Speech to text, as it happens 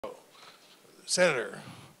Senator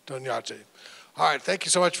Doñate. All right, thank you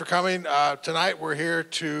so much for coming. Tonight we're here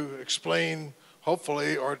to explain,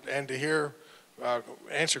 hopefully, and to hear,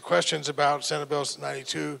 answer questions about Senate Bill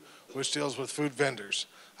 92, which deals with food vendors.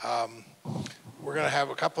 We're going to have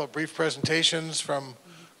a couple of brief presentations from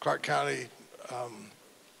Clark County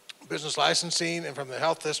Business Licensing and from the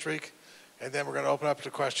Health District, and then we're going to open up to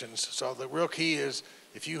questions. So the real key is,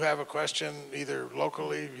 if you have a question, either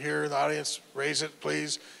locally here in the audience, raise it,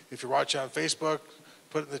 please. If you're watching on Facebook,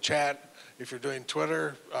 put it in the chat. If you're doing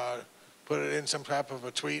Twitter, put it in some type of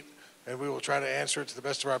a tweet, and we will try to answer it to the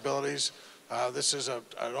best of our abilities. This is an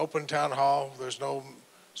open town hall. There's no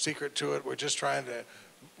secret to it. We're just trying to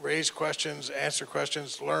raise questions, answer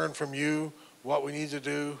questions, learn from you what we need to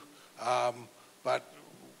do. But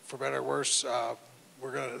for better or worse,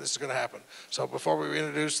 this is going to happen. So before we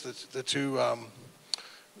introduce the two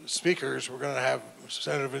speakers, we're going to have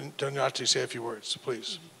Senator Doñate say a few words,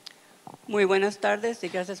 please. Muy buenas tardes y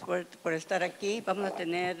gracias por estar aquí. Vamos a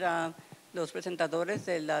tener los presentadores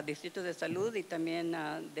del Distrito de Salud y también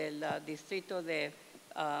del Distrito de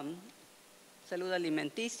Salud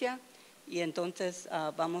Alimenticia, y entonces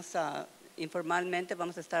informalmente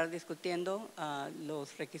vamos a estar discutiendo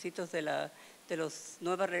los requisitos de las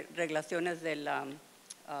nuevas regulaciones de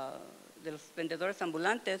los vendedores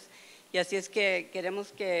ambulantes. Y así es que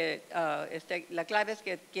queremos que, la clave es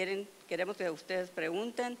que queremos que ustedes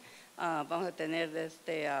pregunten. Vamos a tener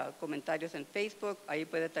comentarios en Facebook. Ahí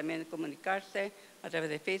puede también comunicarse a través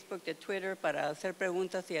de Facebook, de Twitter, para hacer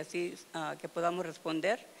preguntas y así que podamos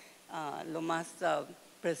responder lo más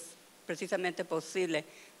precisamente posible.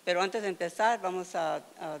 Pero antes de empezar, vamos a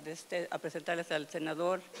presentarles al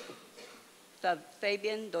senador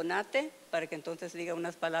Fabian Donate para que entonces diga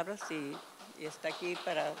unas palabras y está aquí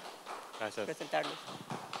para presentarlos.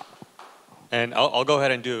 And I'll go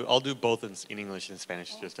ahead and I'll do both in English and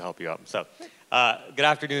Spanish just to help you out. So, good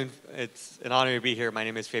afternoon. It's an honor to be here. My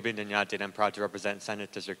name is Fabian Doñate, and I'm proud to represent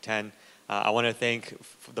Senate District 10. I want to thank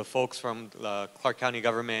the folks from the Clark County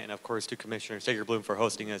government and, of course, to Commissioner Segerblom for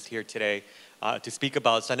hosting us here today to speak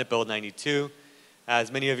about Senate Bill 92.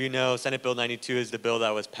 As many of you know, Senate Bill 92 is the bill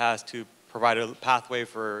that was passed to provide a pathway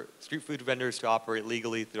for street food vendors to operate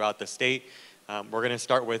legally throughout the state. We're going to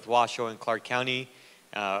start with Washoe and Clark County.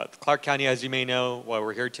 Clark County, as you may know, why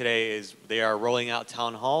we're here today is they are rolling out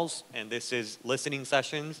town halls, and this is listening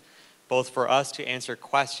sessions, both for us to answer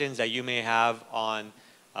questions that you may have on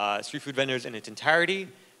street food vendors in its entirety,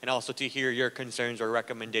 and also to hear your concerns or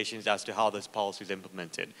recommendations as to how this policy is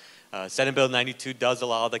implemented. Senate Bill 92 does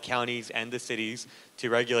allow the counties and the cities to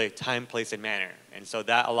regulate time, place, and manner, and so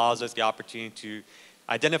that allows us the opportunity to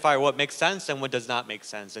identify what makes sense and what does not make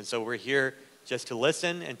sense. And so we're here just to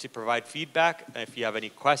listen and to provide feedback. If you have any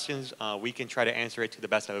questions, we can try to answer it to the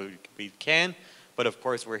best that we can. But of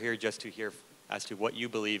course, we're here just to hear as to what you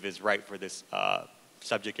believe is right for this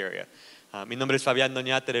subject area. Mi nombre es Fabián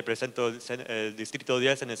Doñate, represento el Distrito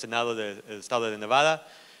 10 en el Senado del Estado de Nevada.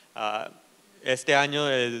 Este año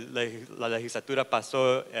la legislatura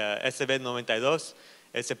pasó SB 92,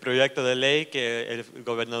 ese proyecto de ley que el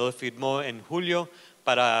gobernador firmó en julio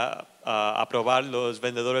para aprobar los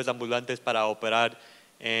vendedores ambulantes para operar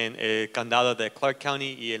en el condado de Clark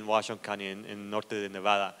County y en Washington County, en el norte de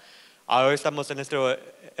Nevada. Ahora estamos en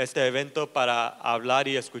este evento para hablar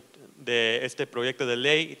de este proyecto de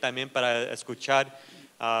ley y también para escuchar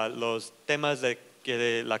los temas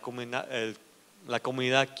que la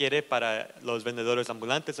comunidad quiere para los vendedores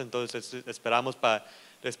ambulantes. Entonces esperamos para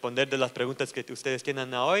responder de las preguntas que ustedes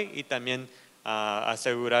tienen hoy y también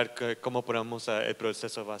asegurar cómo podemos el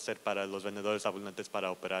proceso va a ser para los vendedores ambulantes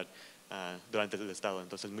para operar durante el estado.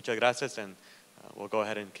 Entonces, muchas gracias, and we'll go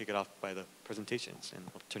ahead and kick it off by the presentations, and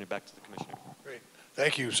I'll turn it back to the Commissioner. Great.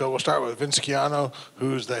 Thank you. So we'll start with Vince Chiano,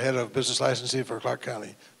 who's the head of business licensing for Clark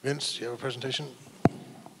County. Vince, do you have a presentation?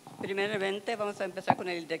 Primeramente, vamos a empezar con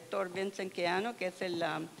el director Vincent Keano, que es el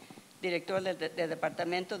director del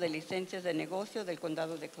Departamento de Licencias de Negocio del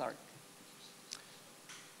Condado de Clark.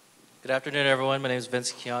 Good afternoon, everyone. My name is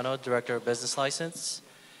Vince Chiano, Director of Business License.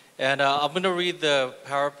 And I'm going to read the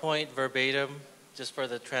PowerPoint verbatim just for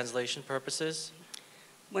the translation purposes.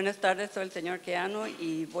 Buenas tardes, soy el señor Keano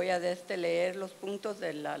y voy a leer los puntos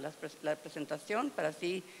de la presentación para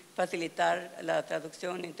así facilitar la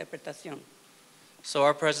traducción e interpretación. So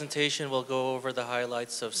our presentation will go over the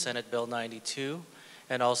highlights of Senate Bill 92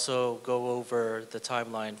 and also go over the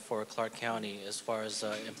timeline for Clark County as far as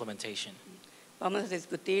implementation. Vamos a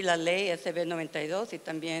discutir la ley SB 92 y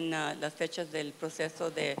también las fechas del proceso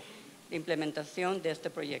de implementación de este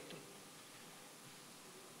proyecto.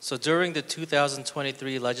 So during the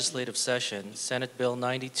 2023 legislative session, Senate Bill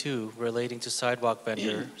 92 relating to sidewalk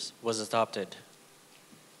vendors was adopted.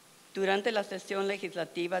 Durante la sesión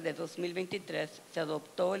legislativa de 2023 se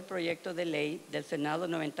adoptó el proyecto de ley del Senado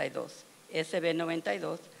 92, SB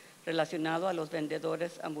 92, relacionado a los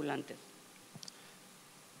vendedores ambulantes.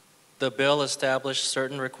 The bill established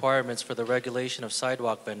certain requirements for the regulation of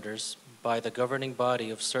sidewalk vendors by the governing body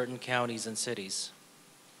of certain counties and cities.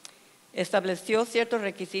 Estableció ciertos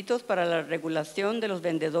requisitos para la regulación de los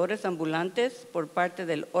vendedores ambulantes por parte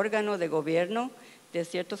del órgano de gobierno de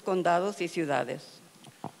ciertos condados y ciudades.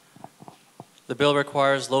 The bill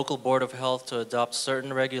requires local board of health to adopt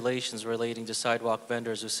certain regulations relating to sidewalk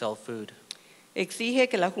vendors who sell food. Exige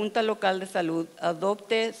que la Junta Local de Salud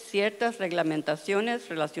adopte ciertas reglamentaciones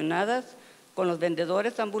relacionadas con los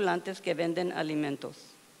vendedores ambulantes que venden alimentos.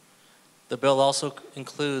 The bill also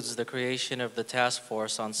includes the creation of the task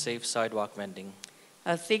force on safe sidewalk vending.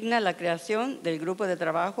 Asigna la creación del grupo de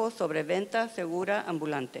trabajo sobre venta segura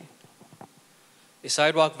ambulante. A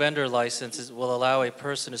sidewalk vendor license will allow a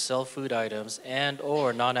person to sell food items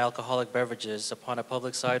and/or non-alcoholic beverages upon a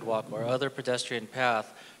public sidewalk or other pedestrian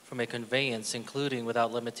path from a conveyance, including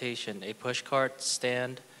without limitation, a push cart,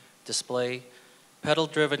 stand, display,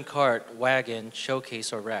 pedal-driven cart, wagon,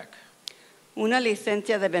 showcase, or rack. Una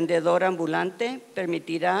licencia de vendedor ambulante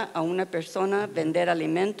permitirá a una persona vender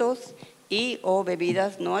alimentos y o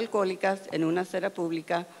bebidas no alcohólicas en una acera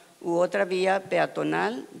pública u otra vía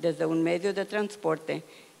peatonal desde un medio de transporte,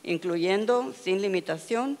 incluyendo sin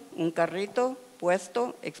limitación un carrito,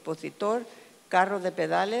 puesto, expositor, carro de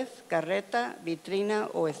pedales, carreta, vitrina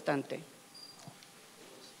o estante.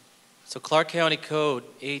 So Clark County Code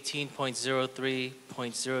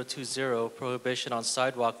 18.03.020, prohibition on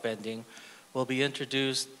sidewalk vending, will be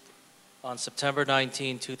introduced on September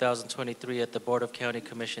 19, 2023 at the Board of County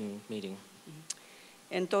Commission meeting.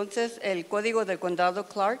 Entonces, el Código del Condado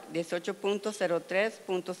Clark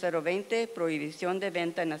 18.03.020, prohibición de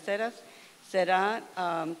venta en aceras, será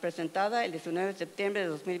presentada el 19 de septiembre de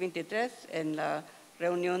 2023 en la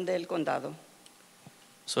reunión del condado.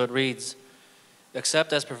 So it reads,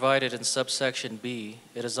 except as provided in subsection B,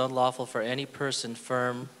 it is unlawful for any person,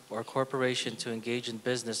 firm, or corporation to engage in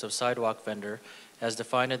business of sidewalk vendor as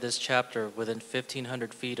defined in this chapter within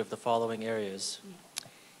 1,500 feet of the following areas.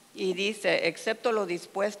 Y dice, excepto lo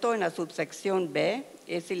dispuesto en la subsección B,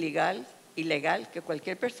 es ilegal que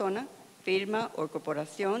cualquier persona, firma o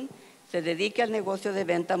corporación se dedique al negocio de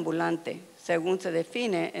venta ambulante, según se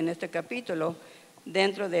define en este capítulo,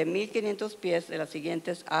 dentro de 1,500 pies de las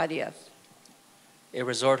siguientes áreas. A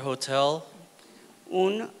resort hotel,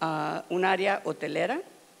 Un área hotelera,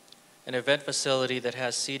 an event facility that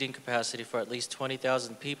has seating capacity for at least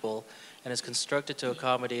 20,000 people and is constructed to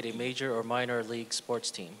accommodate a major or minor league sports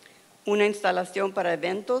team. una instalación para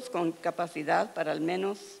eventos con capacidad para al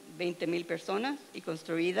menos 20,000 personas y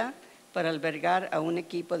construida para albergar a un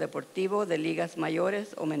equipo deportivo de ligas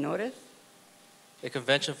mayores o menores. A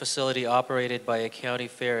convention facility operated by a county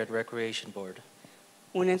fair and recreation board.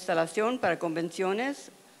 Una instalación para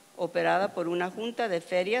convenciones operada por una junta de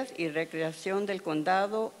ferias y recreación del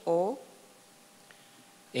condado o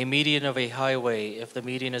A median of a highway if the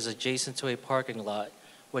median is adjacent to a parking lot,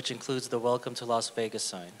 which includes the Welcome to Las Vegas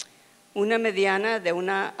sign. una mediana de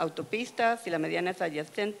una autopista si la mediana es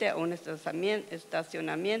adyacente a un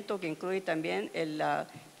estacionamiento que incluye también el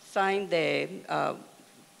sign de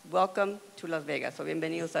Welcome to Las Vegas o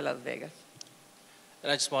Bienvenidos a Las Vegas.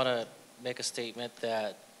 And I just want to make a statement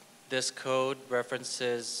that this code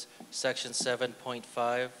references Section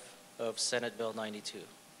 7.5 of Senate Bill 92.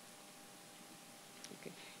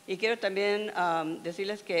 Okay. Y quiero también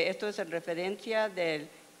decirles que esto es en referencia de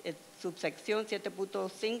subsección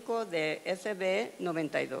 7.5 de SB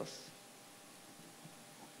 92.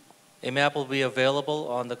 A map will be available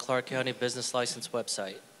on the Clark County Business License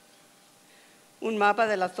website. Un mapa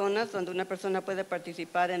de las zonas donde una persona puede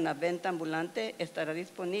participar en la venta ambulante estará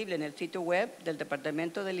disponible en el sitio web del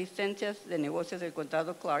Departamento de Licencias de Negocios del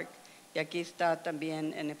Condado Clark. Y aquí está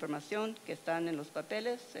también en información que están en los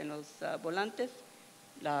papeles, en los volantes,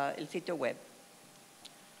 el sitio web.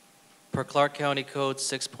 Per Clark County Code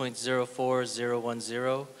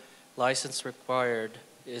 6.04010, license required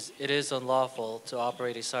it is unlawful to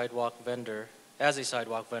operate a sidewalk vendor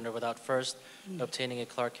without first obtaining a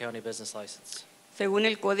Clark County business license. Según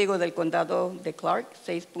el Código del Condado de Clark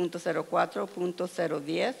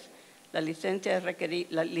 6.04.010, la licencia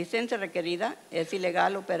requerida es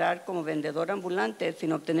ilegal operar como vendedor ambulante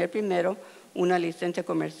sin obtener primero una licencia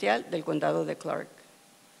comercial del Condado de Clark.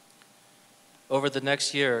 Over the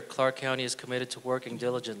next year, Clark County is committed to working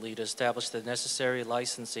diligently to establish the necessary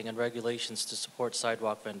licensing and regulations to support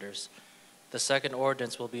sidewalk vendors. The second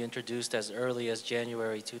ordinance will be introduced as early as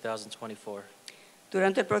January 2024.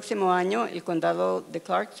 Durante el próximo año, el condado de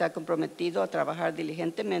Clark se ha comprometido a trabajar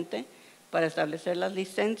diligentemente para establecer las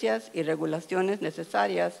licencias y regulaciones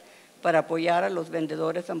necesarias para apoyar a los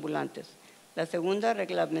vendedores ambulantes. La segunda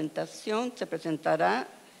reglamentación se presentará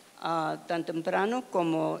tan temprano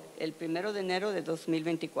como el 1 de enero de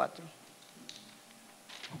 2024.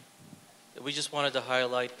 We just wanted to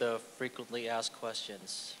highlight the frequently asked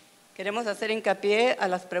questions. Queremos hacer hincapié a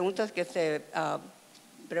las preguntas que se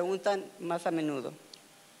preguntan más a menudo.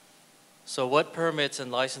 So what permits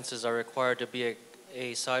and licenses are required to be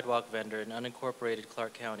a sidewalk vendor in unincorporated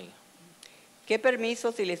Clark County? ¿Qué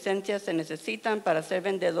permisos y licencias se necesitan para ser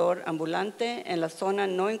vendedor ambulante en la zona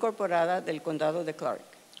no incorporada del condado de Clark?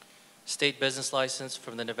 State business license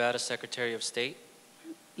from the Nevada Secretary of State.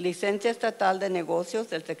 Licencia estatal de negocios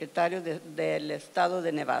del secretario del estado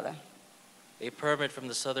de Nevada. A permit from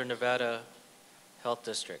the Southern Nevada Health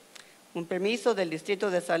District. Un permiso del Distrito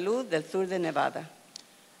de Salud del sur de Nevada.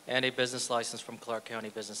 And a business license from Clark County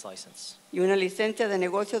Business License. Y una licencia de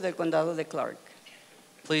negocios del condado de Clark.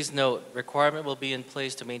 Please note, requirement will be in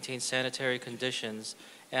place to maintain sanitary conditions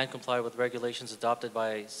and comply with regulations adopted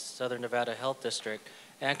by Southern Nevada Health District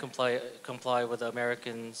and comply with the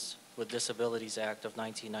Americans with Disabilities Act of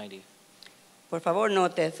 1990. Por favor,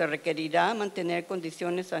 note, se requerirá mantener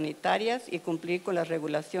condiciones sanitarias y cumplir con las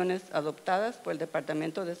regulaciones adoptadas por el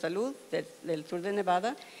Departamento de Salud del sur de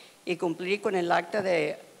Nevada y cumplir con el Acta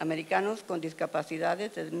de Americanos con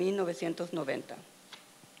Discapacidades de 1990.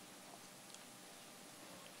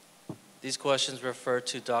 These questions refer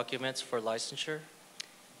to documents for licensure.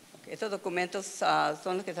 Estos documentos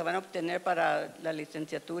son los que se van a obtener para la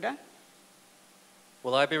licenciatura.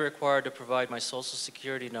 Will I be required to provide my social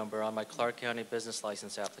security number on my Clark County business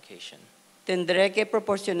license application? Tendré que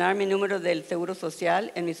proporcionar mi número del Seguro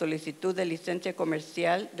Social en mi solicitud de licencia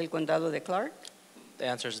comercial del condado de Clark. The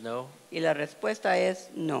answer is no. Y la respuesta es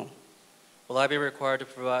no. Will I be required to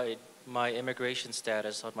provide my immigration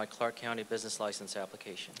status on my Clark County business license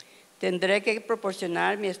application? Tendré que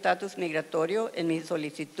proporcionar mi estatus migratorio en mi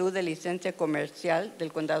solicitud de licencia comercial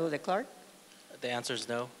del condado de Clark. The answer is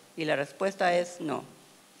no. Y la respuesta es no.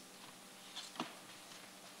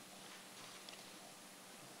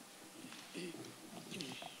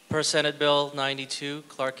 Per Senate Bill 92,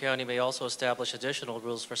 Clark County may also establish additional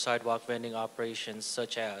rules for sidewalk vending operations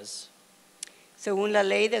such as Según la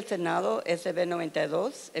ley del Senado SB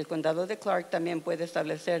 92, el condado de Clark también puede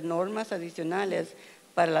establecer normas adicionales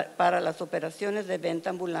para las operaciones de venta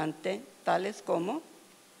ambulante, tales como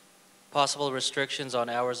possible restrictions on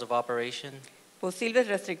hours of operation, posibles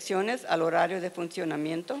restricciones al horario de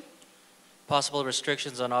funcionamiento, possible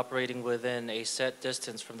restrictions on operating within a set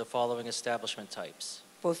distance from the following establishment types.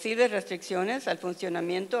 posibles restricciones al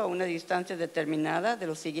funcionamiento a una distancia determinada de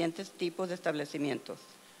los siguientes tipos de establecimientos.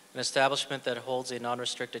 An establishment that holds a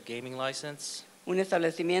non-restricted gaming license, Un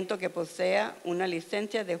establecimiento que posea una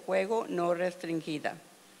licencia de juego no restringida.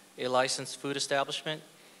 a licensed food establishment,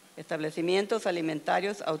 Establecimientos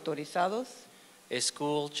alimentarios autorizados. a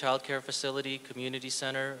school, child care facility, community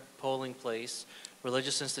center, polling place,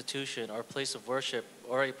 religious institution, or place of worship,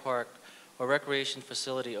 or a park or recreation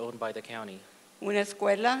facility owned by the county. Una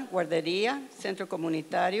escuela, guardería, centro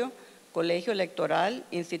comunitario, colegio electoral,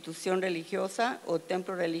 institución religiosa o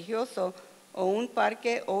templo religioso o un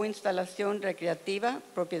parque o instalación recreativa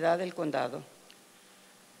propiedad del condado.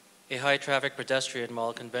 A high-traffic pedestrian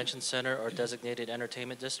mall, convention center, or designated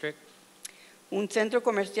entertainment district, Un centro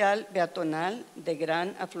comercial peatonal de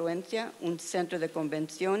gran afluencia, un centro de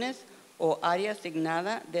convenciones o área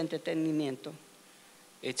asignada de entretenimiento.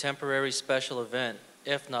 a temporary special event,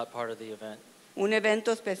 if not part of the event, Un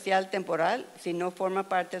evento especial temporal si no forma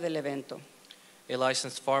parte del evento. a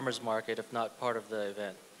licensed farmer's market, if not part of the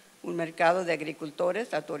event. Un mercado de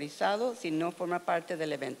agricultores autorizado si no forma parte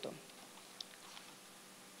del evento.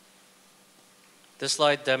 This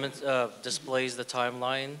slide displays the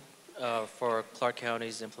timeline for Clark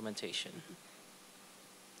County's implementation.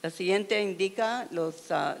 La siguiente indica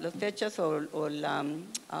las fechas o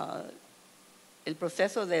el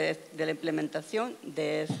proceso de la implementación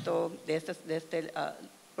de este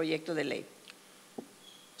proyecto de ley.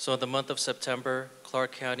 So in the month of September,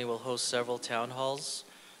 Clark County will host several town halls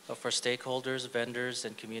for stakeholders, vendors,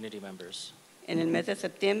 and community members. En el mes de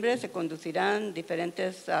septiembre se conducirán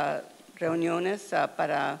diferentes reuniones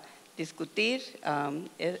para discutir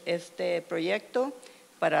este proyecto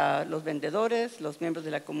para los vendedores, los miembros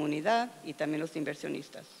de la comunidad y también los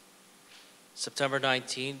inversionistas. September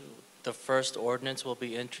 19, The first ordinance will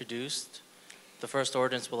be introduced. The first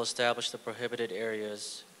ordinance will establish the prohibited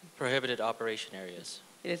operation areas.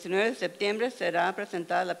 El 19 de septiembre será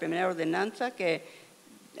presentada la primera ordenanza que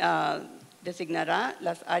designará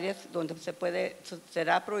las áreas donde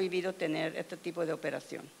será prohibido tener este tipo de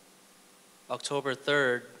operación. October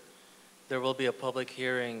 3rd, there will be a public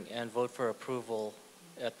hearing and vote for approval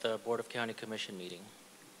at the Board of County Commission meeting.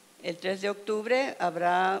 El 3 de octubre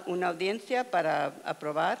habrá una audiencia para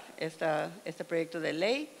aprobar este proyecto de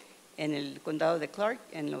ley en el condado de Clark,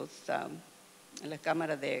 en la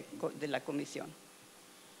Cámara de la Comisión.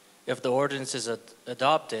 If the ordinance is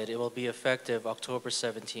adopted, it will be effective October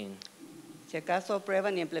 17. Si acaso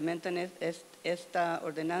aprueban y implementan esta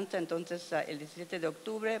ordenanza, entonces el 17 de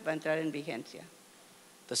octubre va a entrar en vigencia.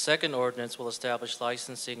 The second ordinance will establish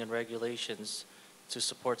licensing and regulations to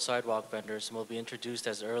support sidewalk vendors and will be introduced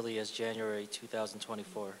as early as January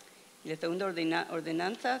 2024. Y la segunda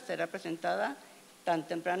ordenanza será presentada tan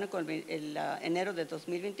temprano como el enero de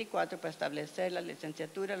 2024 para establecer la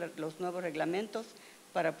licenciatura, los nuevos reglamentos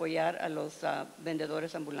para apoyar a los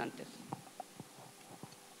vendedores ambulantes.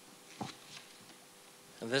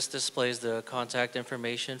 And this displays the contact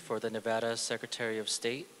information for the Nevada Secretary of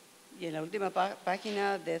State. Y en la última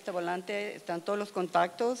página de este volante están todos los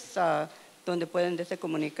contactos donde pueden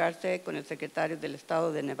comunicarse con el secretario del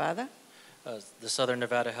Estado de Nevada, The Southern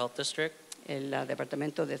Nevada Health District, el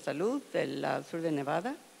Departamento de Salud del sur de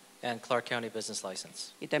Nevada and Clark County Business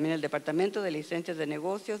License. y también el Departamento de Licencias de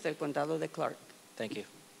Negocios del Condado de Clark. Thank you.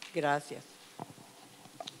 Gracias.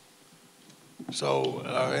 So,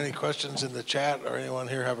 any questions in the chat or anyone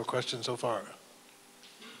here have a question so far?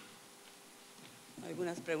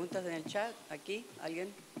 ¿Algunas preguntas en el chat? Aquí,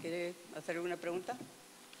 ¿alguien quiere hacer alguna pregunta?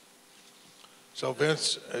 So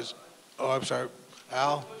Vince I'm sorry,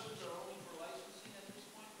 Al?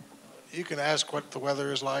 You can ask what the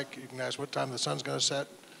weather is like. You can ask what time the sun's going to set,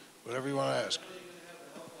 whatever you want to ask.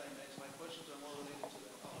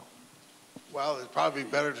 Well, it'd probably be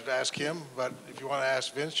better to ask him, but if you want to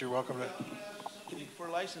ask Vince, you're welcome to. For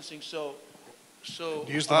licensing, so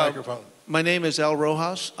Use the microphone. My name is Al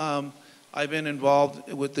Rojas. I've been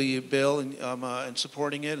involved with the bill and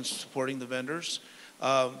supporting it and supporting the vendors.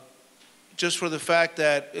 Just for the fact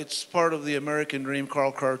that it's part of the American dream.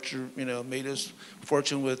 Carl Karcher, made his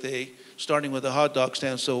fortune starting with a hot dog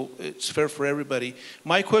stand, so it's fair for everybody.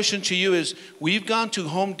 My question to you is, we've gone to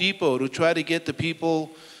Home Depot to try to get the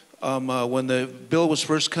people when the bill was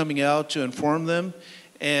first coming out to inform them,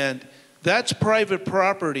 and that's private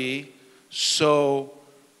property,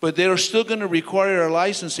 but they're still going to require a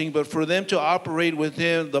licensing, but for them to operate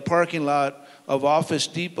within the parking lot of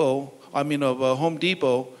Home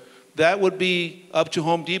Depot, that would be up to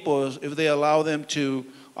Home Depot if they allow them to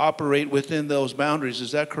operate within those boundaries.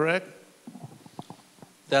 Is that correct?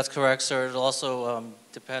 That's correct, sir. It'll also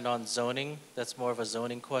depend on zoning. That's more of a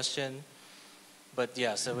zoning question. But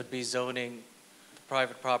yes, it would be zoning,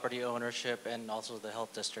 private property ownership, and also the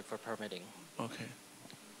health district for permitting. Okay.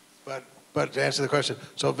 But to answer the question,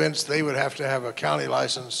 so Vince, they would have to have a county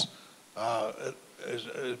license,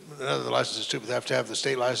 another licenses too, but they have to have the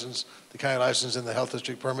state license, the county license, and the health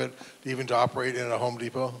district permit, even to operate in a Home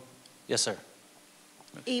Depot? Yes, sir.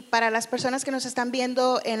 Y para las personas que nos están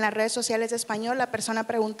viendo en las redes sociales de español, la persona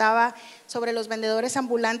preguntaba sobre los vendedores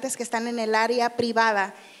ambulantes que están en el área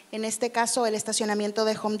privada, en este caso el estacionamiento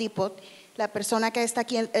de Home Depot. La persona que está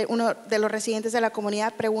aquí, uno de los residentes de la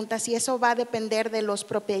comunidad, pregunta si eso va a depender de los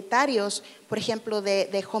propietarios, por ejemplo,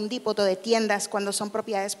 de Home Depot o de tiendas cuando son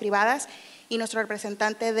propiedades privadas. Y nuestro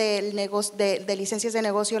representante de licencias de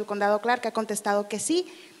negocio del condado Clark ha contestado que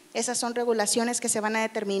sí. Esas son regulaciones que se van a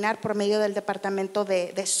determinar por medio del departamento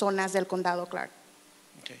de zonas del condado Clark.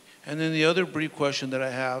 Okay. And then the other brief question that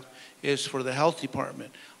I have is for the health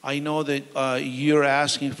department. I know that you're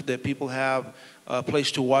asking that people have a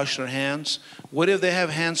place to wash their hands. What if they have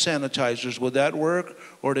hand sanitizers? Would that work,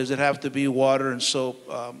 or does it have to be water and soap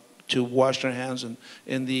to wash their hands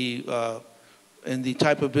in the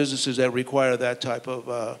type of businesses that require that type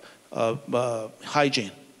of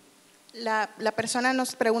hygiene? La persona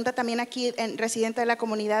nos pregunta también aquí, residente de la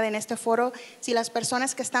comunidad en este foro, si las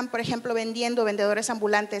personas que están, por ejemplo, vendedores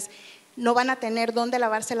ambulantes, no van a tener dónde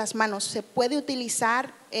lavarse las manos. ¿Se puede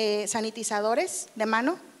utilizar sanitizadores de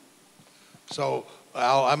mano? So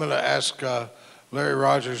I'm going to ask Larry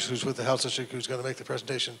Rogers, who's with the health district, who's going to make the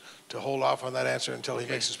presentation, to hold off on that answer until he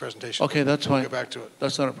makes his presentation. Okay, that's We'll fine. get back to it.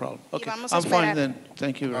 That's not a problem. Y Okay, vamos a I'm fine esperar. then.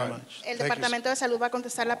 Thank you very All right. much. El Thank you. departamento de salud va a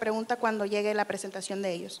contestar la pregunta cuando llegue la presentación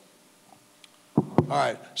de ellos. All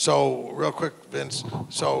right, so real quick, Vince,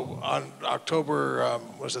 so on October,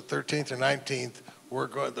 was it 13th or 19th,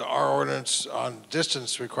 our ordinance on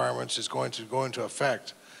distance requirements is going to go into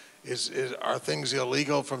effect. Are things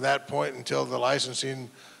illegal from that point until the licensing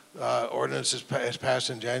ordinance is passed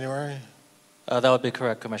in January? That would be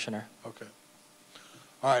correct, Commissioner. Okay.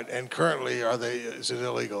 All right, and currently, is it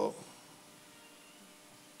illegal?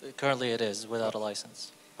 Currently it is, without a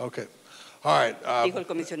license. Okay. All right. Dijo el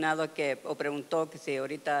comisionado o preguntó que si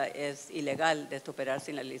ahorita es ilegal de operar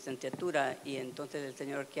sin la licenciatura y entonces el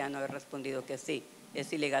señor Keanu ha respondido que sí,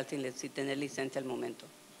 es ilegal sin tener licencia al momento.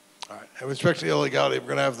 All right. And with respect to the illegality,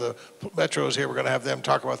 we're going to have the metros here. We're going to have them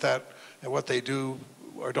talk about that and what they do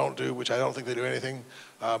or don't do, which I don't think they do anything,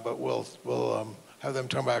 but we'll have them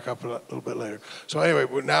come back up a little bit later. So anyway,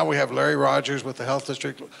 now we have Larry Rogers with the Health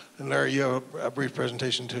District. And Larry, you have a brief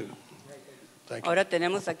presentation too. Thank you. Ahora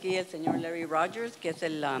tenemos aquí el señor Larry Rogers, que es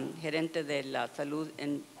el gerente de la salud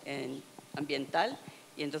ambiental,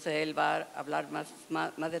 y entonces él va a hablar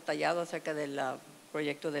más detallado acerca del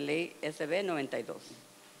proyecto de ley SB 92.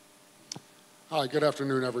 Hi, good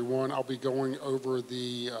afternoon, everyone. I'll be going over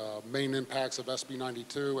the main impacts of SB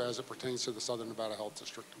 92 as it pertains to the Southern Nevada Health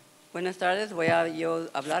District. Buenas tardes, voy a yo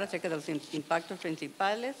hablar acerca de los impactos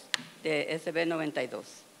principales de SB 92.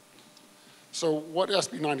 So what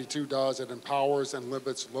SB 92 does, it empowers and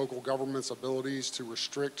limits local governments' abilities to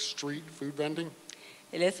restrict street food vending.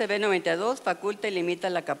 El SB 92 faculta y limita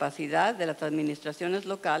la capacidad de las administraciones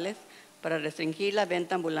locales para restringir la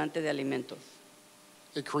venta ambulante de alimentos.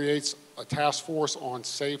 It creates a task force on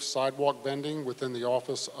safe sidewalk vending within the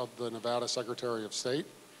Office of the Nevada Secretary of State.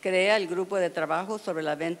 Crea el grupo de trabajo sobre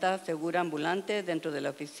la venta segura ambulante dentro de la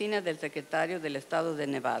oficina del secretario del Estado de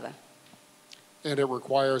Nevada. And it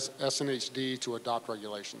requires SNHD to adopt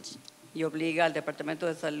regulations. Y obliga al Departamento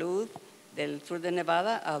de Salud del Sur de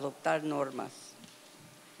Nevada a adoptar normas.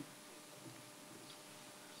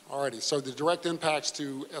 Alrighty, so the direct impacts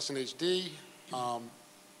to SNHD,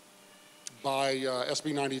 by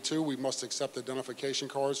SB 92, we must accept identification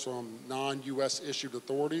cards from non-U.S. issued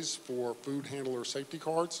authorities for food handler safety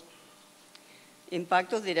cards.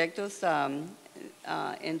 Impactos directos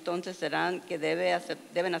entonces serán que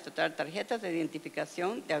deben aceptar tarjetas de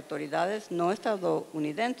identificación de autoridades no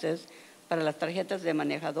estadounidenses para las tarjetas de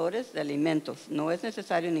manejadores de alimentos. No es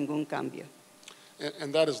necesario ningún cambio.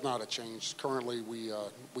 And that is not a change. Currently,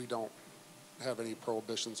 we don't have any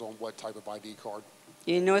prohibitions on what type of ID card.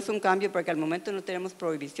 Y no es un cambio porque al momento no tenemos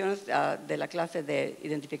prohibiciones de la clase de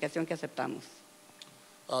identificación que aceptamos.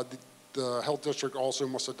 The Health District also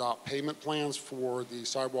must adopt payment plans for the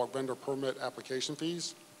sidewalk vendor permit application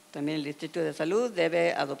fees. También el Distrito de Salud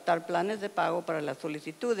debe adoptar planes de pago para las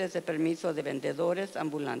solicitudes de permiso de vendedores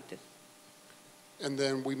ambulantes. And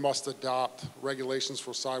then we must adopt regulations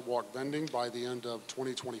for sidewalk vending by the end of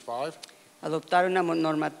 2025. Adoptar una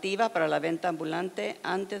normativa para la venta ambulante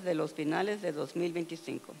antes de los finales de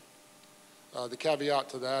 2025. The caveat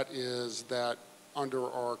to that is that under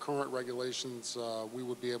our current regulations, we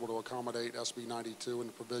would be able to accommodate SB 92 and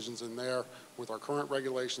the provisions in there with our current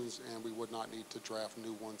regulations, and we would not need to draft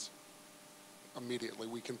new ones immediately.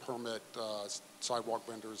 We can permit sidewalk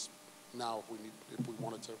vendors now if we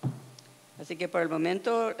wanted to. Así que por el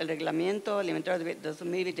momento el reglamento alimentario de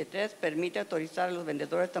 2023 permite autorizar a los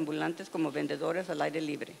vendedores ambulantes como vendedores al aire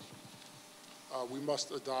libre. We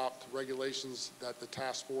must adopt regulations that the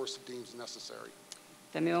task force deems necessary.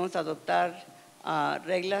 También vamos a adoptar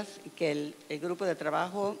reglas que el grupo de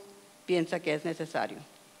trabajo piensa que es necesario.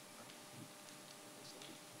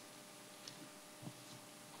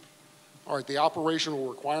 All right, the operational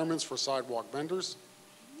requirements for sidewalk vendors.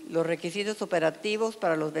 Los requisitos operativos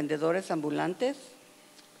para los vendedores ambulantes.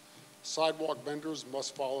 Sidewalk vendors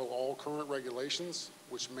must follow all current regulations,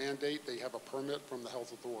 which mandate they have a permit from the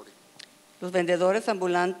health authority. Los vendedores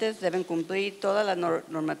ambulantes deben cumplir toda la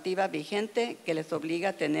normativa vigente que les obliga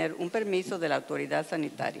a tener un permiso de la autoridad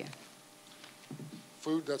sanitaria.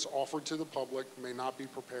 Food that's offered to the public may not be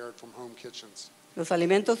prepared from home kitchens. Los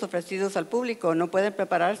alimentos ofrecidos al público no pueden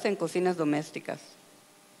prepararse en cocinas domésticas.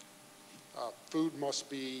 Food must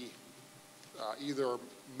be either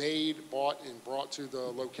made, bought, and brought to the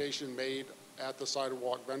location made at the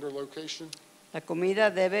sidewalk vendor location. La comida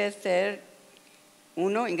debe ser,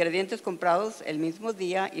 uno, ingredientes comprados el mismo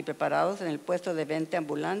día y preparados en el puesto de venta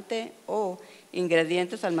ambulante, o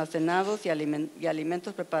ingredientes almacenados y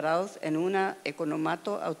alimentos preparados en un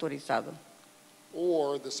economato autorizado.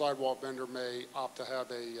 Or the sidewalk vendor may opt to have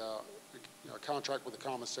a contract with the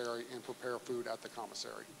commissary and prepare food at the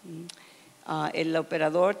commissary. El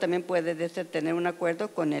operador también puede tener un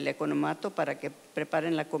acuerdo con el economato para que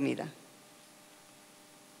preparen la comida.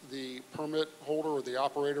 The permit holder or the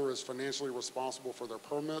operator is financially responsible for their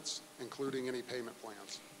permits, including any payment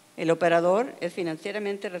plans. El operador es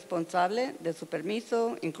financieramente responsable de su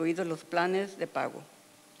permiso, incluidos los planes de pago.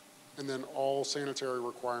 And then all sanitary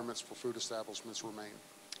requirements for food establishments remain.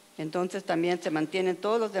 Entonces también se mantienen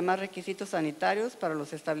todos los demás requisitos sanitarios para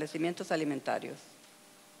los establecimientos alimentarios.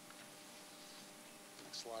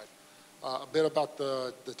 Next slide. A bit about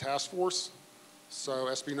the task force. So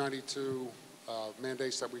SB 92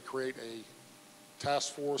 mandates that we create a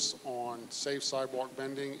task force on safe sidewalk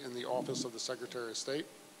vending in the Office of the Secretary of State.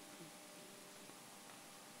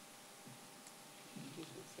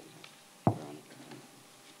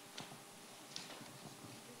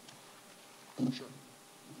 Sure.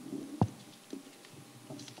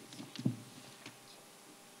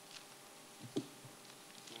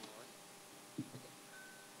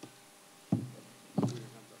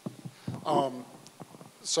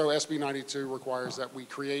 So SB 92 requires that we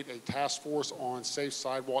create a task force on safe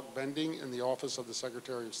sidewalk vending in the Office of the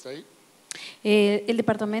Secretary of State. El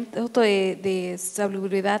Departamento de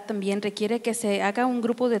Salubridad también requiere que se haga un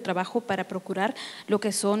grupo de trabajo para procurar lo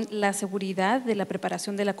que son la seguridad de la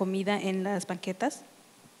preparación de la comida en las banquetas.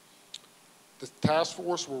 The task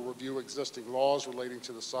force will review existing laws relating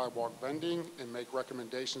to the sidewalk vending and make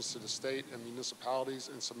recommendations to the state and municipalities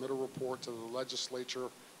and submit a report to the legislature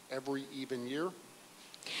every even year.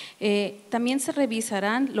 También se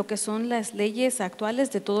revisarán lo que son las leyes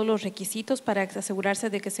actuales de todos los requisitos para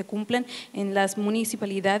asegurarse de que se cumplan en las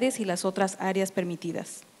municipalidades y las otras áreas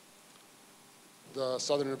permitidas. The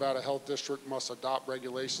Southern Nevada Health District must adopt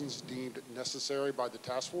regulations deemed necessary by the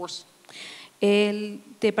task force. El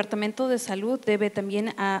Departamento de Salud debe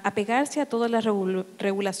también apegarse a todas las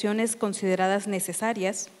regulaciones consideradas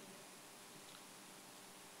necesarias.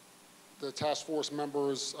 The task force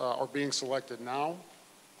members are being selected now.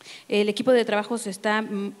 El equipo de trabajo se está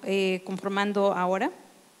conformando ahora.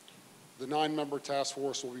 The 9-member task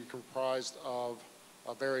force will be comprised of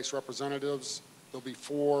various representatives. There'll be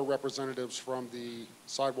 4 representatives from the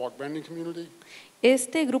sidewalk vending community.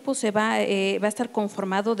 Este grupo va a estar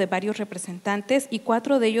conformado de varios representantes y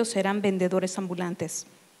 4 de ellos serán vendedores ambulantes.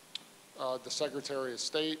 The Secretary of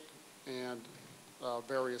State and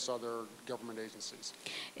various other government agencies.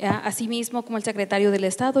 Asimismo como el secretario del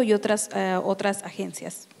Estado y otras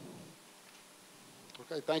agencias.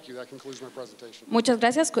 Okay, thank you. That concludes my presentation. Muchas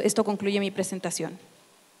gracias. Esto concluye mi presentación.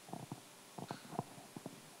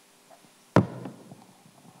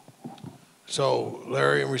 So,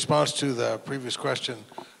 Larry, in response to the previous question,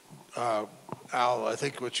 Al, I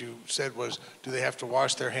think what you said was, do they have to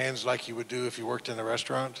wash their hands like you would do if you worked in a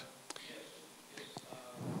restaurant?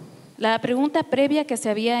 La pregunta previa que se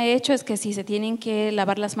había hecho es que si se tienen que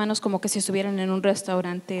lavar las manos como que si estuvieran en un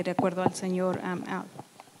restaurante, de acuerdo al señor Al.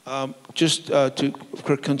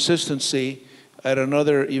 For consistency, at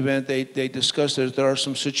another event, they discussed that there are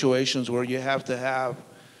some situations where you have to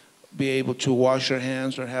be able to wash your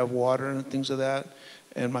hands or have water and things of that.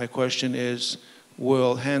 And my question is,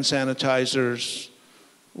 will hand sanitizers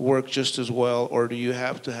work just as well, or do you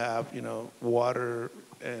have to have, water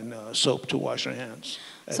and soap to wash your hands?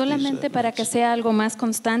 Solamente para que sea algo más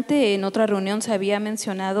constante, en otra reunión se había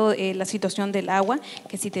mencionado la situación del agua,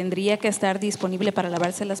 que si tendría que estar disponible para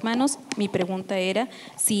lavarse las manos. Mi pregunta era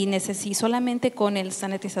si solamente con el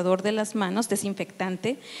sanitizador de las manos,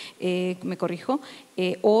 desinfectante, me corrijo,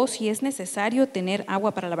 o si es necesario tener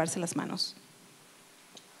agua para lavarse las manos.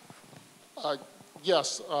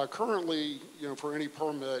 Yes, currently, for any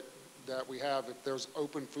permit that we have, if there's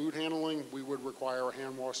open food handling, we would require a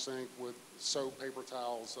hand wash sink with soap, paper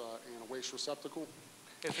towels, and a waste receptacle.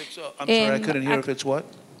 If it's I'm sorry, I couldn't hear if it's what?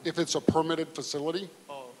 If it's a permitted facility.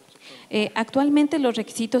 Actualmente los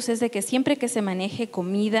requisitos es de que siempre que se maneje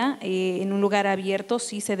comida en un lugar abierto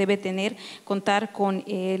sí se debe contar con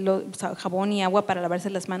jabón y agua para lavarse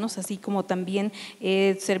las manos, así como también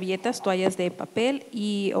servilletas, toallas de papel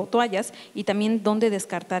o toallas, y también dónde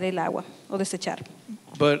descartar el agua o desechar.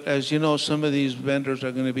 But as you know, some of these vendors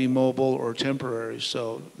are going to be mobile or temporary,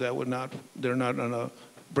 so they're not on a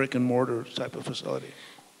brick and mortar type of facility.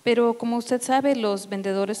 Pero como usted sabe, los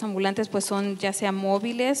vendedores ambulantes pues son ya sea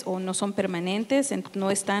móviles o no son permanentes, no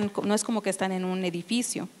es como que están en un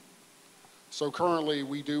edificio. So currently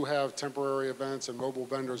we do have temporary events and mobile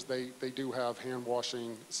vendors, they do have hand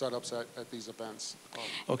washing setups at these events.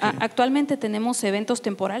 Okay. Actualmente tenemos eventos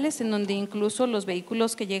temporales en donde incluso los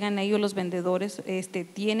vehículos que llegan ahí o los vendedores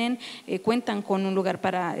cuentan con un lugar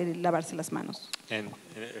para lavarse las manos. And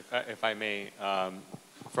if I may,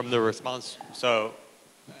 from the response, so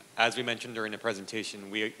as we mentioned during the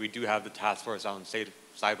presentation, we do have the task force on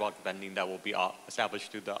sidewalk vending that will be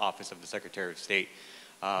established through the Office of the Secretary of State.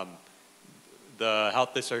 The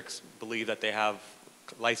health districts believe that they have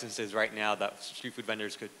licenses right now that street food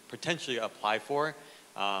vendors could potentially apply for.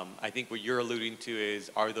 I think what you're alluding to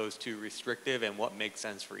is, are those too restrictive, and what makes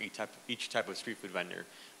sense for each type of street food vendor?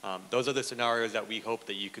 Those are the scenarios that we hope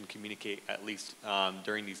that you can communicate at least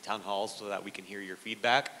during these town halls so that we can hear your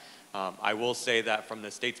feedback. I will say that from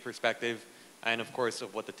the state's perspective, and of course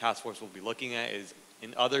of what the task force will be looking at, is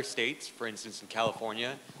in other states, for instance in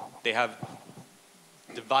California, they have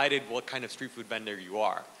divided what kind of street food vendor you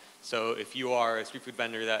are. So if you are a street food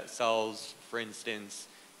vendor that sells, for instance,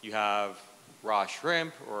 you have raw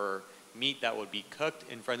shrimp or meat that would be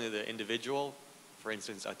cooked in front of the individual, for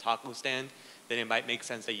instance a taco stand, then it might make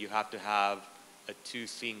sense that you have to have a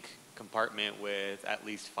 2-sink compartment with at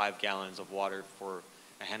least 5 gallons of water for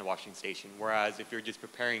a hand washing station. Whereas if you're just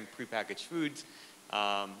preparing prepackaged foods,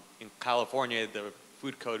 in California the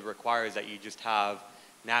food code requires that you just have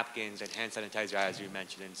napkins and hand sanitizer, as you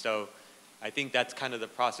mentioned. And so I think that's kind of the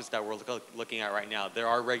process that we're looking at right now. There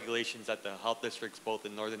are regulations that the health districts both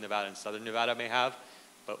in Northern Nevada and Southern Nevada may have,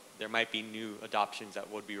 but there might be new adoptions that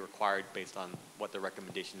would be required based on what the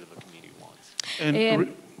recommendations of the community wants.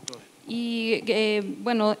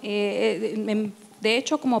 De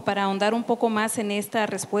hecho, como para ahondar un poco más en esta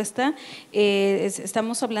respuesta,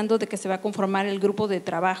 estamos hablando de que se va a conformar el grupo de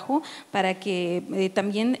trabajo para que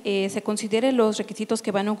también se considere los requisitos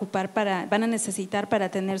que van a necesitar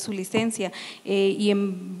para tener su licencia, y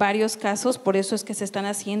en varios casos por eso es que se están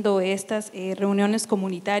haciendo estas reuniones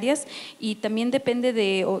comunitarias, y también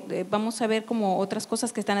depende vamos a ver como otras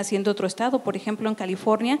cosas que están haciendo otro estado. Por ejemplo, en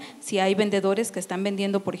California, si hay vendedores que están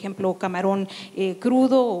vendiendo, por ejemplo, camarón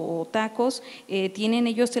crudo o tacos, tienen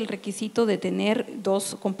ellos el requisito de tener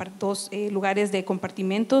dos lugares de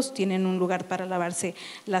compartimentos, tienen un lugar para lavarse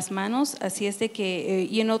las manos, así es de que,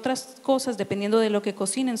 y en otras cosas, dependiendo de lo que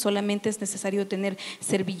cocinen, solamente es necesario tener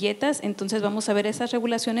servilletas. Entonces vamos a ver esas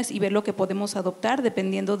regulaciones y ver lo que podemos adoptar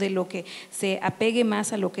dependiendo de lo que se apegue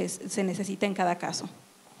más a lo que se necesita en cada caso.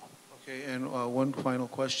 Okay, and one final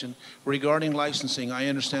question. Regarding licensing, I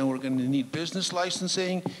understand we're going to need business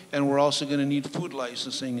licensing and we're also going to need food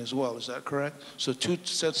licensing as well. Is that correct? So 2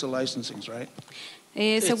 sets of licensings, right?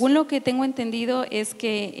 Según lo que tengo entendido es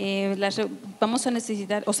que vamos a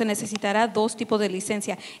necesitar, o se necesitará 2 tipos de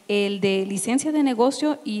licencia, el de licencia de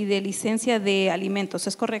negocio y de licencia de alimentos,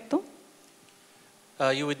 ¿es correcto?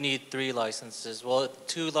 You would need 3 licenses. Well,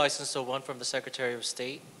 2 licenses, so one from the Secretary of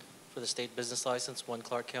State for the state business license, 1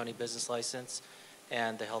 Clark County business license,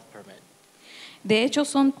 and the health permit. De hecho,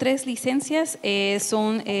 son 3 licencias,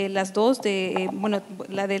 son las 2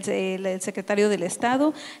 la del secretario del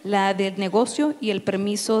Estado, la del negocio y el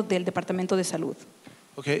permiso del Departamento de Salud.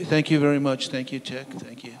 Okay, thank you very much. Thank you, Chick.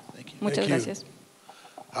 Thank you. Thank you. Muchas Thank you. gracias.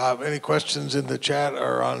 Any questions in the chat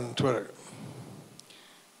or on Twitter?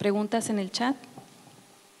 ¿Preguntas en el chat?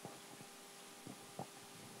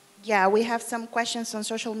 Yeah, we have some questions on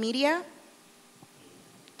social media.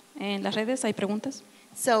 ¿En las redes hay preguntas?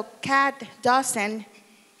 So Kat Dawson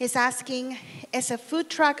is asking, as a food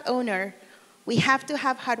truck owner, we have to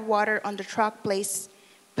have hot water on the truck place,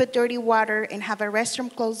 put dirty water and have a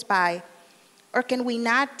restroom close by, or can we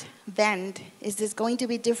not vend? Is this going to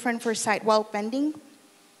be different for sidewalk vending?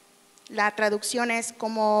 La traducción es,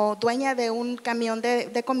 como dueña de un camión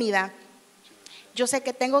de comida, yo sé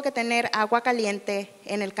que tengo que tener agua caliente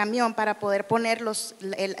en el camión para poder poner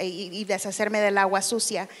y deshacerme del agua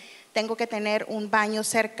sucia. Tengo que tener un baño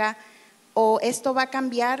cerca, o esto va a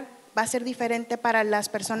cambiar, va a ser diferente para las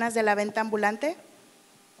personas de la venta ambulante.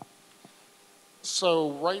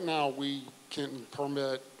 So right now we can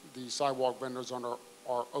permit the sidewalk vendors under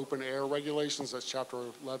our open air regulations. That's chapter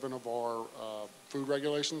 11 of our food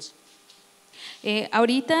regulations.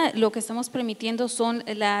 Ahorita lo que estamos permitiendo son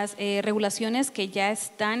las regulaciones que ya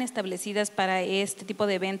están establecidas para este tipo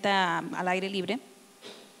de venta al aire libre.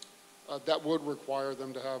 That would require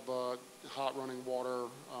them to have hot running water,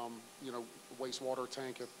 wastewater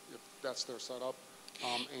tank if that's their setup,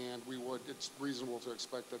 and it's reasonable to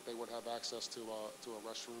expect that they would have access to a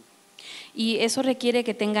restroom. Y eso requiere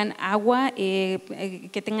que tengan agua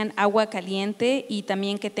caliente y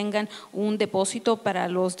también que tengan un depósito para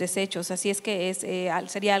los desechos. Así es que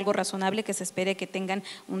sería algo razonable que se espere que tengan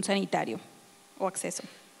un sanitario o acceso.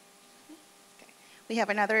 We have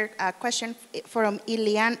another question from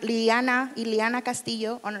Ileana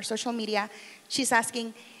Castillo on our social media. She's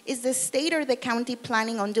asking, is the state or the county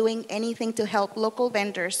planning on doing anything to help local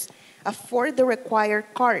vendors afford the required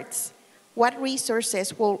cards? What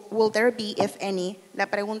resources will there be, if any? La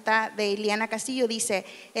pregunta de Ileana Castillo dice,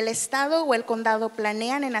 ¿el Estado o el Condado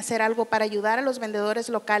planean en hacer algo para ayudar a los vendedores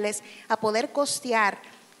locales a poder costear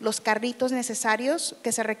los carritos necesarios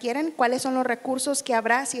que se requieren? ¿Cuáles son los recursos que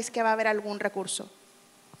habrá, si es que va a haber algún recurso?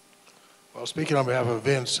 Well, speaking on behalf of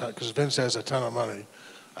Vince, because Vince has a ton of money,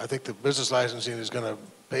 I think the business licensing is going to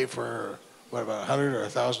pay for, what, about 100 or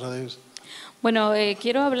 1,000 of these? Bueno,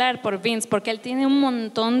 quiero hablar por Vince porque él tiene un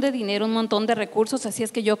montón de dinero, un montón de recursos, así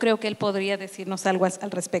es que yo creo que él podría decirnos algo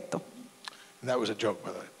al respecto. And that was a joke,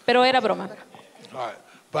 by the way. Pero era broma. All right.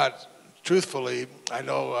 But truthfully, I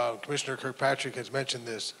know Commissioner Kirkpatrick has mentioned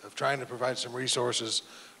this, of trying to provide some resources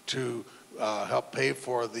to help pay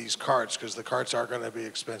for these carts, because the carts are going to be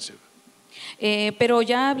expensive. Pero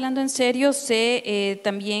ya hablando en serio, sé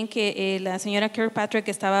también que la señora Kirkpatrick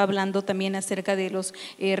estaba hablando también acerca de los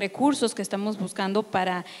recursos que estamos buscando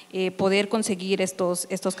para poder conseguir estos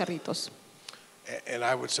carritos. And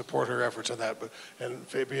I would support her efforts on that. And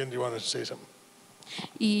Fabian, do you want to say something?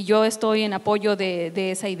 Y yo estoy en apoyo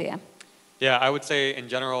de esa idea. Yeah, I would say in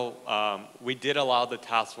general, we did allow the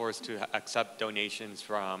task force to accept donations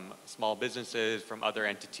from small businesses, from other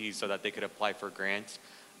entities, so that they could apply for grants.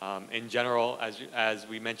 In general, as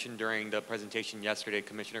we mentioned during the presentation yesterday,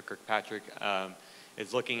 Commissioner Kirkpatrick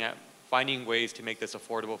is looking at finding ways to make this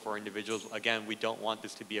affordable for individuals. Again, we don't want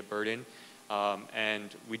this to be a burden. And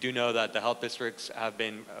we do know that the health districts have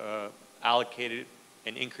been allocated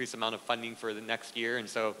an increased amount of funding for the next year, and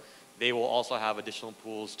so they will also have additional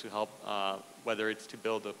pools to help, whether it's to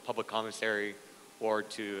build a public commissary or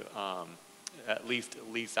to at least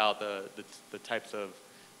lease out the types of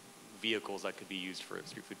vehicles that could be used for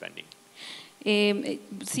street food vending.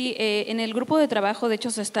 Sí, en el grupo de trabajo, de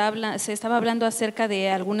hecho, se estaba hablando acerca de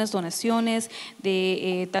algunas donaciones,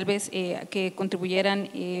 de tal vez que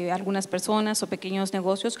contribuyeran algunas personas o pequeños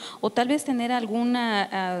negocios, o tal vez tener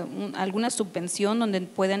alguna subvención donde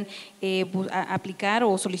puedan aplicar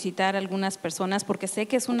o solicitar algunas personas, porque sé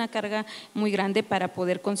que es una carga muy grande para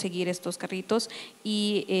poder conseguir estos carritos,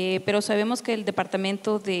 pero sabemos que el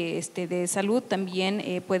Departamento de Salud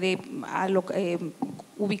también puede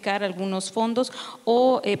ubicar algunos fondos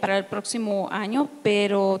o para el próximo año,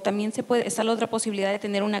 pero también está la otra posibilidad de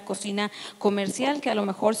tener una cocina comercial que a lo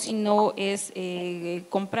mejor si no es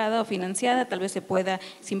comprada o financiada, tal vez se pueda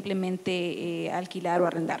simplemente alquilar o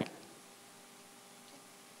arrendar.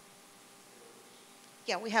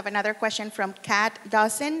 Yeah, we have another question from Kat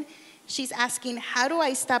Dawson. She's asking, how do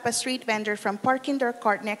I stop a street vendor from parking their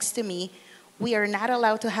cart next to me? We are not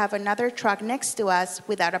allowed to have another truck next to us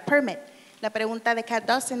without a permit. La pregunta de Kat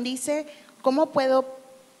Dawson dice, ¿cómo puedo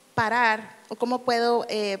parar o cómo puedo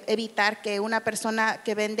evitar que una persona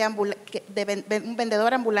que vende un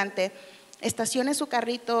vendedor ambulante estacione su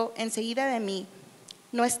carrito enseguida de mí?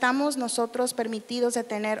 No estamos nosotros permitidos de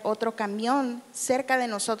tener otro camión cerca de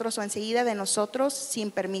nosotros o enseguida de nosotros sin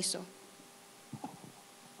permiso.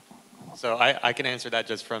 So I can answer that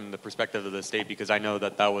just from the perspective of the state, because I know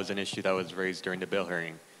that was an issue that was raised during the bill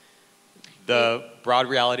hearing. The broad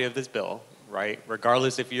reality of this bill, right,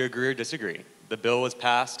 regardless if you agree or disagree, the bill was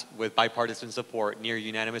passed with bipartisan support, near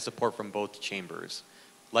unanimous support from both chambers.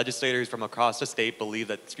 Legislators from across the state believe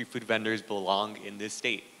that street food vendors belong in this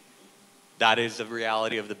state. That is the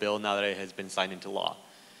reality of the bill now that it has been signed into law.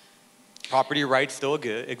 Property rights still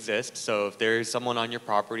exist, so if there is someone on your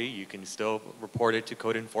property, you can still report it to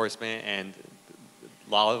code enforcement, and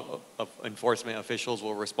law enforcement officials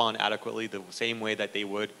will respond adequately the same way that they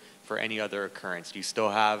would for any other occurrence. You still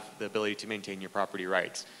have the ability to maintain your property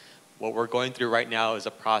rights. What we're going through right now is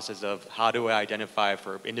a process of how do I identify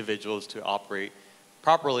for individuals to operate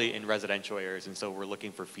properly in residential areas, and so we're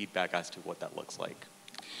looking for feedback as to what that looks like.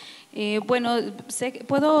 Bueno,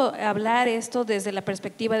 puedo hablar esto desde la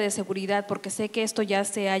perspectiva de seguridad, porque sé que esto ya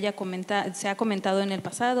se ha comentado en el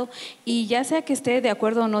pasado, y ya sea que esté de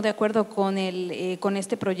acuerdo o no de acuerdo con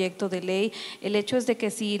este proyecto de ley, el hecho es de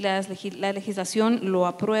que si la legislación lo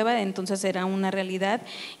aprueba, entonces será una realidad,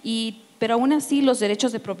 pero aún así los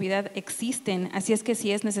derechos de propiedad existen, así es que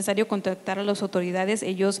si es necesario contactar a las autoridades,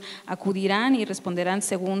 ellos acudirán y responderán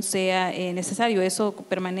según sea necesario. Eso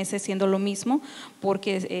permanece siendo lo mismo,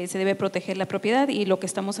 porque se debe proteger la propiedad, y lo que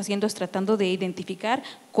estamos haciendo es tratando de identificar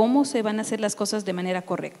cómo se van a hacer las cosas de manera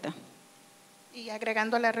correcta. Y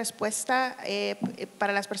agregando la respuesta,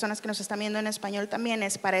 para las personas que nos están viendo en español también,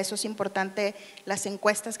 para eso es importante las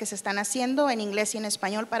encuestas que se están haciendo en inglés y en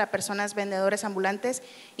español para personas vendedores ambulantes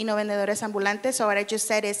y no vendedores ambulantes. So what I just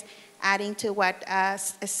said is adding to what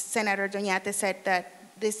Senator Doñate said, that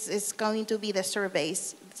this is going to be the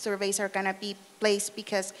surveys. Surveys are going to be placed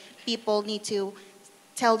because people need to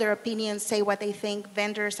tell their opinions, say what they think,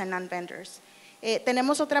 vendors and non-vendors.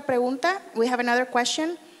 Tenemos otra pregunta. We have another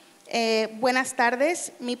question. Buenas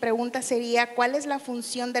tardes, mi pregunta sería, ¿cuál es la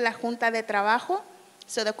función de la Junta de Trabajo?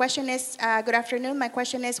 So the question is, good afternoon, my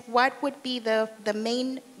question is, what would be the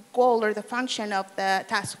main goal or the function of the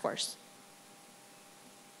task force?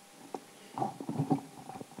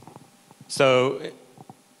 So,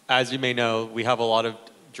 as you may know, we have a lot of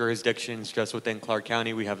jurisdictions just within Clark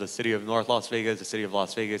County. We have the city of North Las Vegas, the city of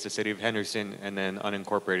Las Vegas, the city of Henderson, and then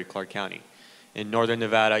unincorporated Clark County. In northern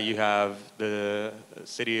Nevada, you have the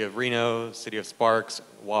city of Reno, city of Sparks,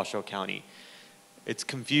 Washoe County. It's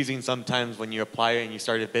confusing sometimes when you apply and you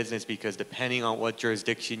start a business because depending on what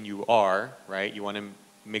jurisdiction you are, right, you want to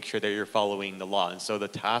make sure that you're following the law. And so the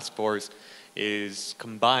task force is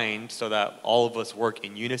combined so that all of us work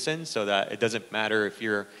in unison so that it doesn't matter if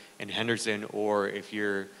you're in Henderson or if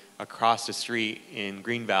you're across the street in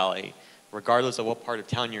Green Valley. Regardless of what part of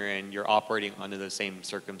town you're in, you're operating under the same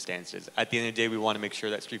circumstances. At the end of the day, we want to make sure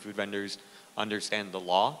that street food vendors understand the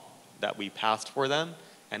law that we passed for them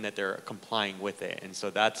and that they're complying with it. And so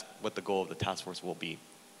that's what the goal of the task force will be.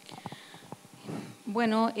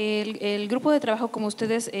 Bueno, el grupo de trabajo, como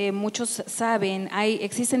ustedes muchos saben,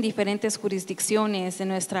 existen diferentes jurisdicciones en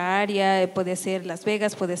nuestra área, puede ser Las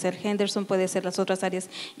Vegas, puede ser Henderson, puede ser las otras áreas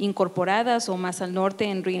incorporadas o más al norte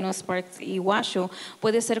en Reno, Sparks y Washoe.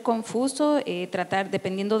 Puede ser confuso tratar,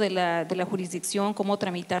 dependiendo de la jurisdicción, cómo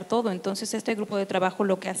tramitar todo. Entonces, este grupo de trabajo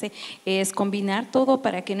lo que hace es combinar todo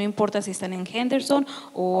para que no importa si están en Henderson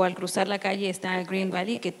o al cruzar la calle está Green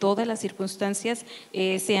Valley, que todas las circunstancias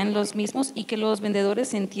sean los mismos y que los vendedores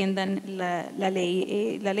entiendan la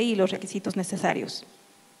ley y los requisitos necesarios.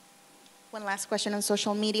 One last question on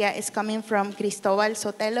social media is coming from Cristóbal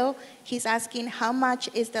Sotelo. He's asking, how much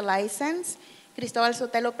is the license? Cristóbal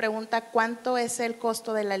Sotelo pregunta, ¿cuánto es el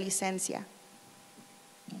costo de la licencia?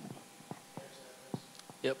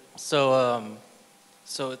 Yep. So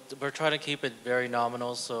we're trying to keep it very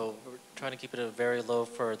nominal. So we're trying to keep it very low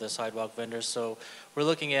for the sidewalk vendors. So we're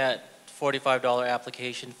looking at $45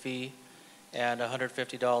 application fee and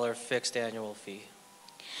 $150 fixed annual fee.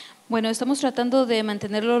 Bueno, estamos tratando de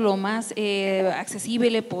mantenerlo lo más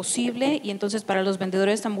accesible posible y entonces para los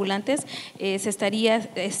vendedores ambulantes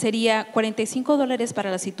sería $45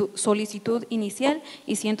 para la solicitud inicial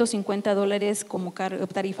y $150 como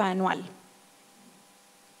tarifa anual.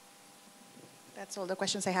 That's all the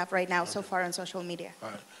questions I have right now so far on social media. All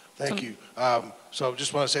right. Thank you. So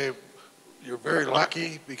just want to say you're very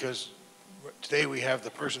lucky because today we have the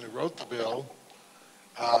person who wrote the bill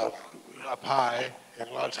up high, and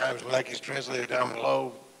a lot of times when that gets translated down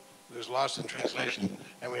below, there's lost in translation,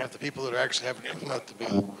 and we have the people that are actually having to implement the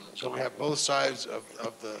bill. So we have both sides of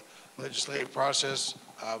the legislative process,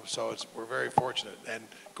 so we're very fortunate. And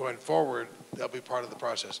going forward, they'll be part of the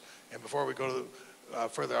process. And before we go to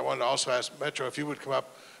further, I wanted to also ask Metro if you would come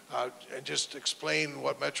up and just explain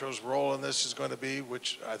what Metro's role in this is going to be,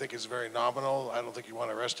 which I think is very nominal. I don't think you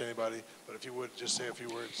want to arrest anybody, but if you would just say a few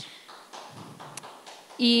words.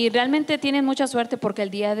 Y realmente tienen mucha suerte porque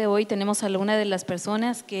el día de hoy tenemos a una de las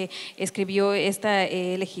personas que escribió esta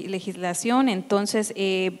legislación, entonces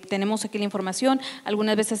tenemos aquí la información,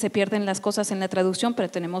 algunas veces se pierden las cosas en la traducción, pero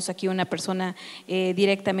tenemos aquí una persona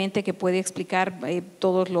directamente que puede explicar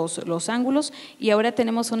todos los ángulos y ahora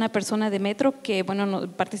tenemos una persona de Metro que bueno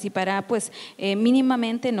participará pues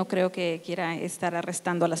mínimamente, no creo que quiera estar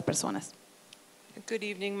arrestando a las personas. Good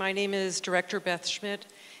evening, my name is Director Beth Schmidt.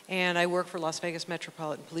 And I work for Las Vegas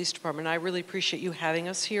Metropolitan Police Department. I really appreciate you having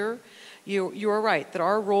us here. You are right that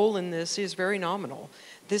our role in this is very nominal.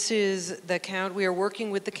 This is the county. We are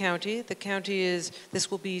working with the county. The county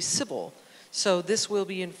this will be civil, so this will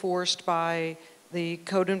be enforced by the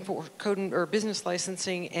code or business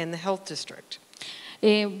licensing and the health district.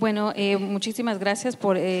 Bueno, muchísimas gracias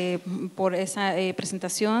por esa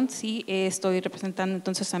presentación. Sí, estoy representando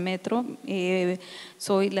entonces a Metro,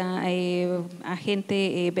 soy la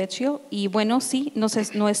agente Betchio y bueno, sí,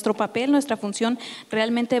 nuestro papel, nuestra función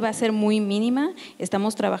realmente va a ser muy mínima.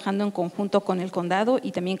 Estamos trabajando en conjunto con el condado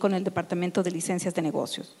y también con el Departamento de Licencias de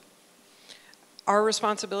Negocios. Our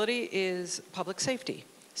responsibility is public safety.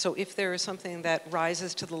 So if there is something that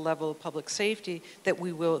rises to the level of public safety, then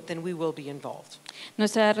we will be involved.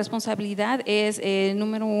 Nuestra responsabilidad es,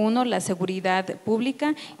 número uno, la seguridad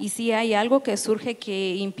pública y si hay algo que surge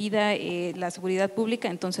que impida la seguridad pública,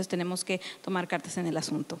 entonces tenemos que tomar cartas en el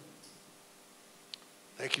asunto.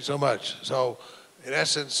 Thank you so much. So, in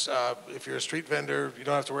essence, if you're a street vendor, you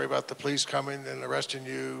don't have to worry about the police coming and arresting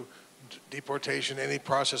you, deportation, any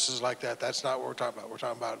processes like that. That's not what we're talking about. We're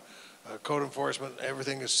talking about code enforcement.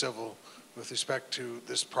 Everything is civil with respect to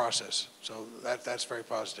this process. So that's very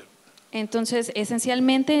positive. Entonces,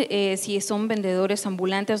 esencialmente, si son vendedores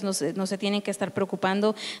ambulantes, no se tienen que estar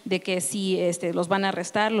preocupando de que si los van a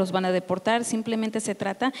arrestar, los van a deportar. Simplemente se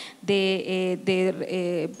trata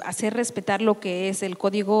de hacer respetar lo que es el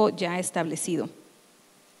código ya establecido.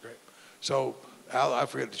 Great. So, Al, I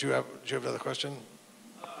forget, did you have another question?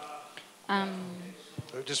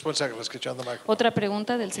 Just 1 second, let's get you on the microphone. Otra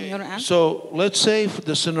pregunta del señor An. So let's say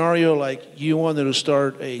the scenario like you wanted to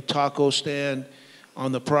start a taco stand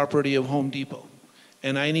on the property of Home Depot,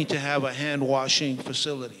 and I need to have a hand washing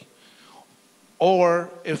facility. Or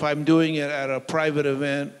if I'm doing it at a private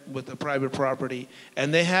event with a private property,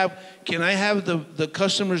 and can I have the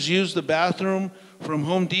customers use the bathroom from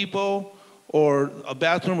Home Depot or a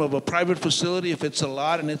bathroom of a private facility if it's a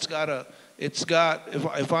lot and if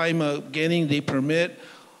I'm getting the permit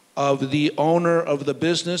of the owner of the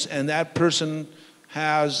business and that person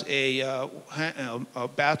has a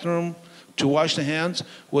bathroom to wash the hands,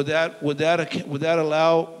 would that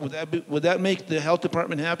make the health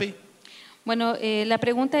department happy? Bueno, la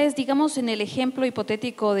pregunta es, digamos, en el ejemplo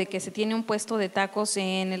hipotético de que se tiene un puesto de tacos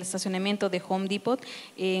en el estacionamiento de Home Depot,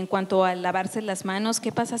 en cuanto a lavarse las manos,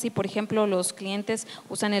 ¿qué pasa si, por ejemplo, los clientes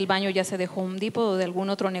usan el baño ya sea de Home Depot o de algún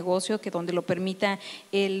otro negocio que donde lo permita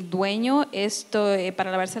el dueño esto para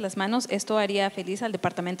lavarse las manos? ¿Esto haría feliz al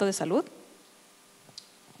Departamento de Salud?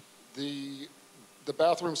 The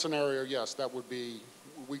bathroom scenario, yes,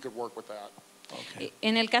 we could work with that. Okay.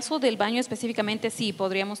 En el caso del baño específicamente, sí,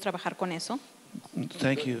 podríamos trabajar con eso.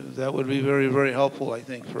 Thank you. That would be very, very helpful, I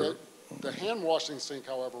think. The hand washing sink,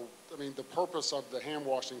 however, I mean, the purpose of the hand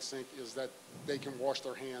washing sink is that they can wash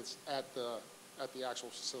their hands at the actual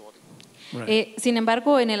facility. Right. Sin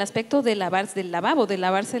embargo, en el aspecto del lavabo, de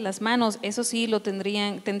lavarse las manos, eso sí lo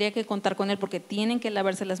tendría que contar con él porque tienen que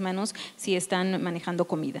lavarse las manos si están manejando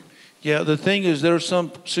comida. Yeah, the thing is there are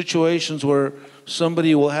some situations where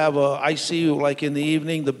somebody will have I see like in the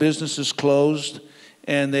evening the business is closed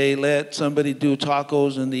and they let somebody do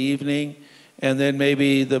tacos in the evening and then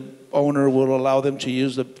maybe the owner will allow them to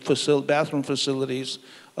use the bathroom facilities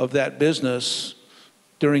of that business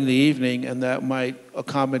during the evening, and that might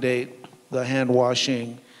accommodate the hand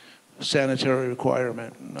washing sanitary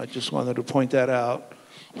requirement. And I just wanted to point that out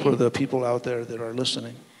for the people out there that are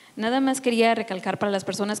listening. Nada más quería recalcar para las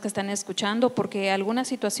personas que están escuchando, porque hay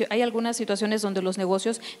algunas situaciones donde los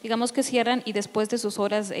negocios, digamos que cierran y después de sus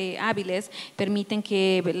horas hábiles permiten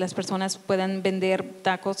que las personas puedan vender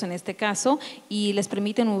tacos en este caso y les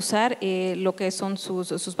permiten usar lo que son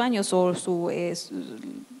sus baños o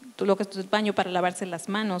lo que es el baño para lavarse las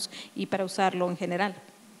manos y para usarlo en general.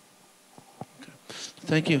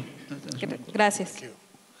 Thank you. Gracias. Thank you.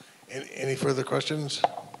 Any further questions?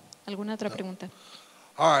 ¿Alguna otra pregunta?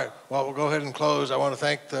 All right, well, we'll go ahead and close. I want to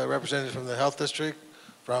thank the representatives from the Health District,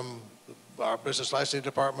 from our Business Licensing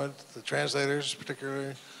Department, the translators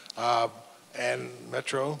particularly, and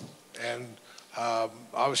Metro. And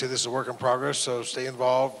obviously this is a work in progress, so stay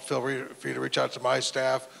involved. Feel free to reach out to my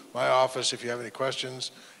staff, my office, if you have any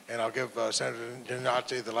questions. And I'll give Senator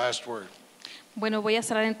Giannatti the last word. Bueno, voy a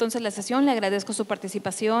cerrar entonces la sesión. Le agradezco su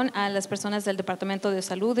participación a las personas del Departamento de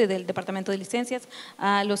Salud y del Departamento de Licencias,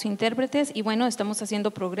 a los intérpretes y bueno, estamos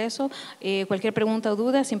haciendo progreso. Cualquier pregunta o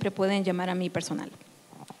duda siempre pueden llamar a mi personal.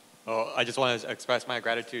 I just want to express my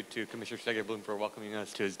gratitude to Commissioner Segerblom for welcoming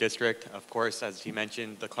us to his district. Of course, as he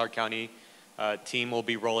mentioned, the Clark County team will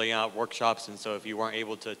be rolling out workshops, and so if you weren't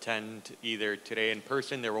able to attend either today in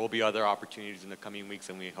person, there will be other opportunities in the coming weeks,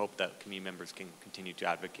 and we hope that community members can continue to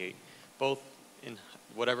advocate both in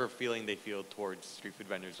whatever feeling they feel towards street food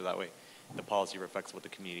vendors, so that way the policy reflects what the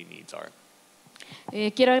community needs are.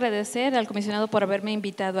 Quiero agradecer al comisionado por haberme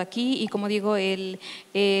invitado aquí y como digo,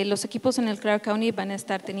 los equipos en el Clark County van a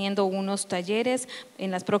estar teniendo unos talleres en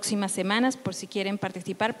las próximas semanas por si quieren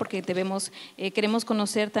participar porque queremos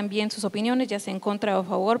conocer también sus opiniones, ya sea en contra o a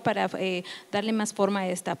favor, para darle más forma a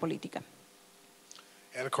esta política.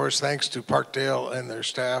 And of course, thanks to Parkdale and their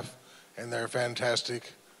staff and their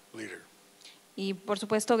fantastic leader. Y por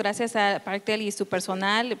supuesto, gracias a Parkdale y su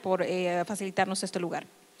personal por facilitarnos este lugar.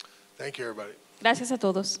 Thank you, everybody. Gracias a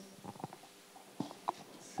todos.